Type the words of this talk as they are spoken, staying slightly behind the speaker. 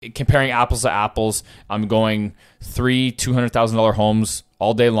comparing apples to apples, I'm going 3 $200,000 homes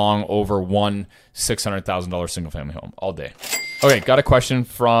all day long over one $600,000 single family home all day. Okay, got a question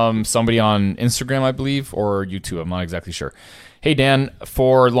from somebody on Instagram, I believe, or YouTube. I'm not exactly sure. Hey, Dan,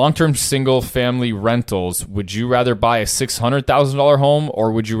 for long-term single-family rentals, would you rather buy a $600,000 home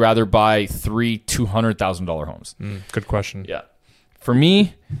or would you rather buy 3 $200,000 homes? Good question. Yeah. For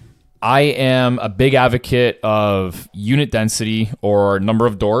me, I am a big advocate of unit density or number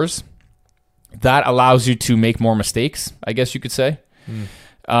of doors. That allows you to make more mistakes, I guess you could say.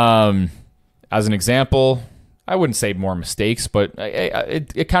 As an example, I wouldn't say more mistakes, but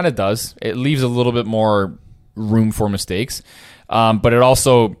it kind of does. It leaves a little bit more room for mistakes. But it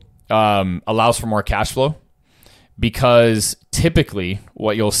also allows for more cash flow, because typically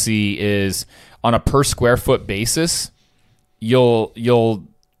what you'll see is on a per square foot basis, the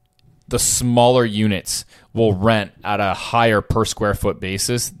smaller units will rent at a higher per square foot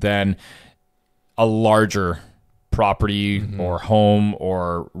basis than a larger property or home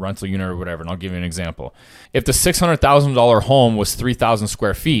or rental unit or whatever. And I'll give you an example. If the $600,000 home was 3,000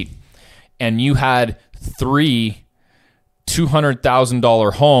 square feet and you had 3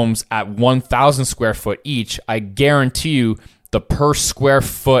 $200,000 homes at 1,000 square foot each, I guarantee you the per square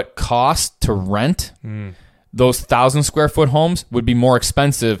foot cost to rent those 1,000 square foot homes would be more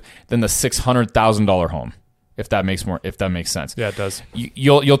expensive than the $600,000 home. If that makes sense. Yeah, it does.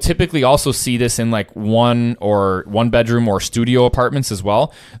 You'll typically also see this in like one bedroom or studio apartments as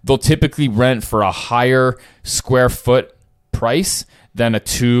well. They'll typically rent for a higher square foot price than a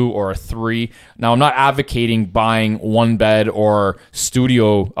 2 or a 3. Now, I'm not advocating buying 1 bed or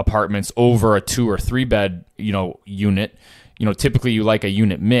studio apartments over a 2 or 3 bed, unit. Typically you like a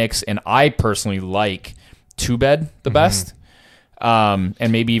unit mix, and I personally like 2 bed the best. And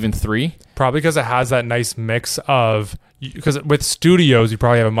maybe even 3. Probably because it has that nice mix of, because with studios, you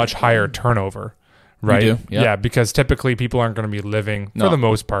probably have a much higher turnover, right? You do, yeah. Because typically people aren't going to be living, for the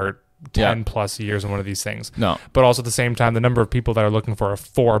most part, 10 plus years in one of these things. No. But also at the same time, the number of people that are looking for a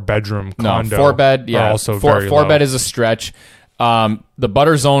 4-bedroom condo 4-bed, yeah. are also very low. 4-bed is a stretch. The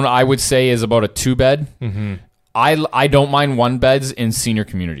butter zone, I would say, is about a 2-bed. I don't mind 1-beds in senior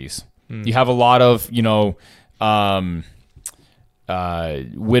communities. You have a lot of,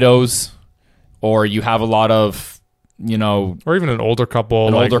 widows, or you have a lot of, or even an older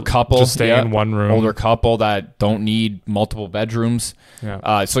couple, just stay in one room. Older couple that don't need multiple bedrooms.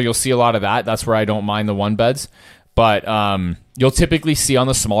 Yeah. So you'll see a lot of that. That's where I don't mind the 1-beds. But you'll typically see on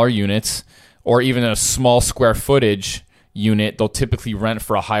the smaller units, or even a small square footage unit, they'll typically rent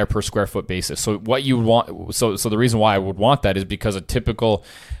for a higher per square foot basis. So what you want, so the reason why I would want that is because a typical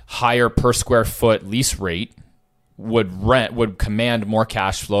higher per square foot lease rate would command more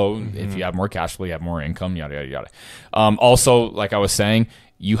cash flow. If you have more cash flow, you have more income, yada yada yada. Also, like I was saying,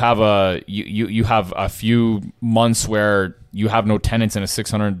 you have a few months where you have no tenants in a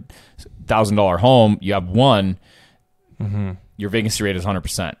 $600,000 home. You have one. Your vacancy rate is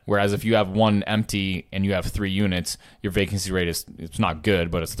 100%. Whereas if you have one empty and you have 3 units, your vacancy rate it's not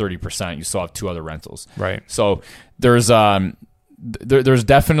good, but it's 30%. You still have 2 other rentals. Right. So there's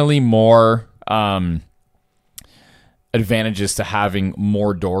definitely more advantages to having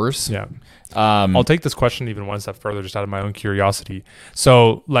more doors. Yeah. I'll take this question even one step further, just out of my own curiosity.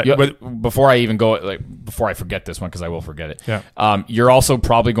 So, before I forget this one, because I will forget it. Yeah. You're also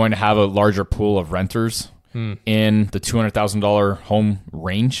probably going to have a larger pool of renters in the $200,000 home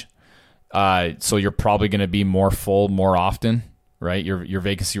range. So you're probably going to be more full more often, right? Your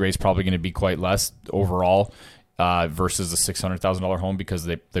vacancy rate is probably going to be quite less overall. Versus the $600,000 home, because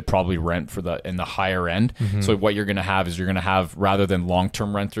they probably rent in the higher end. So what you're going to have is rather than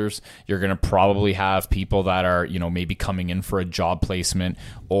long-term renters, you're going to probably have people that are, maybe coming in for a job placement,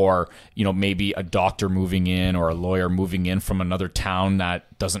 or, maybe a doctor moving in, or a lawyer moving in from another town that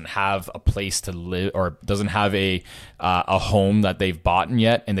doesn't have a place to live, or doesn't have a home that they've bought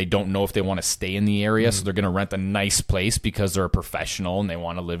yet, and they don't know if they want to stay in the area. So they're going to rent a nice place because they're a professional and they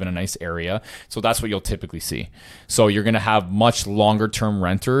want to live in a nice area. So that's what you'll typically see. So you're going to have much longer term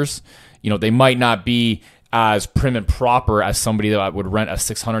renters. They might not be as prim and proper as somebody that would rent a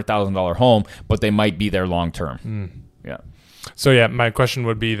 $600,000 home, but they might be there long term. Yeah. So yeah, my question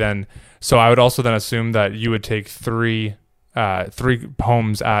would be then, so I would also then assume that you would take 3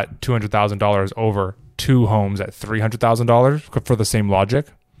 homes at $200,000 over 2 homes at $300,000 for the same logic.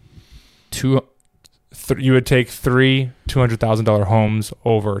 You would take 3 $200,000 homes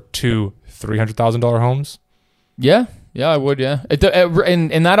over 2 $300,000 homes. Yeah, I would. Yeah,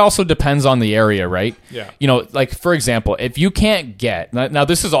 and that also depends on the area, right? Yeah. Like for example, if you can't get, now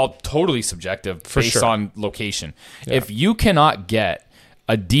this is all totally subjective based on location. Yeah. If you cannot get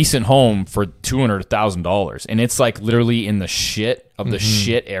a decent home for $200,000 and it's like literally in the shit of the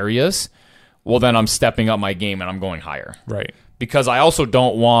shit areas, well, then I'm stepping up my game and I'm going higher. Right. Because I also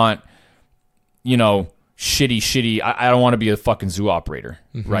don't want, shitty. I don't want to be a fucking zoo operator,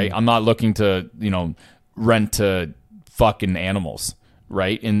 right? I'm not looking to, rent to fucking animals,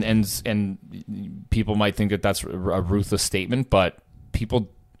 right? And people might think that that's a ruthless statement, but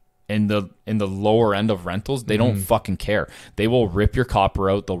people in the lower end of rentals, they don't fucking care. They will rip your copper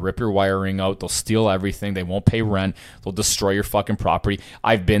out, they'll rip your wiring out, they'll steal everything, they won't pay rent, they'll destroy your fucking property.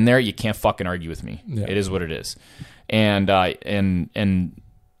 I've been there, you can't fucking argue with me. Yeah. It is what it is. And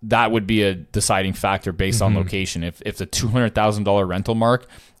that would be a deciding factor based on location. If the $200,000 rental mark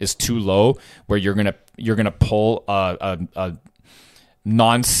is too low, where you're gonna pull a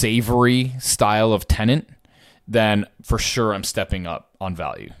non-savory style of tenant, then for sure I'm stepping up on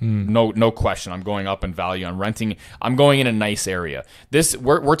value. No question. I'm going up in value. I'm renting. I'm going in a nice area.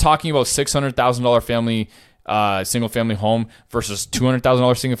 We're talking about $600,000 family single family home versus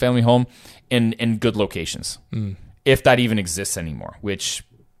 $200,000 single family home in good locations, if that even exists anymore, which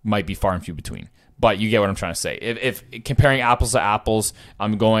might be far and few between. But you get what I'm trying to say. If comparing apples to apples,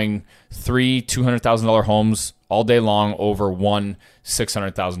 I'm going 3 $200,000 homes all day long over one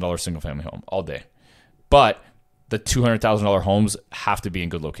 $600,000 single family home all day. But the $200,000 homes have to be in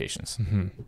good locations.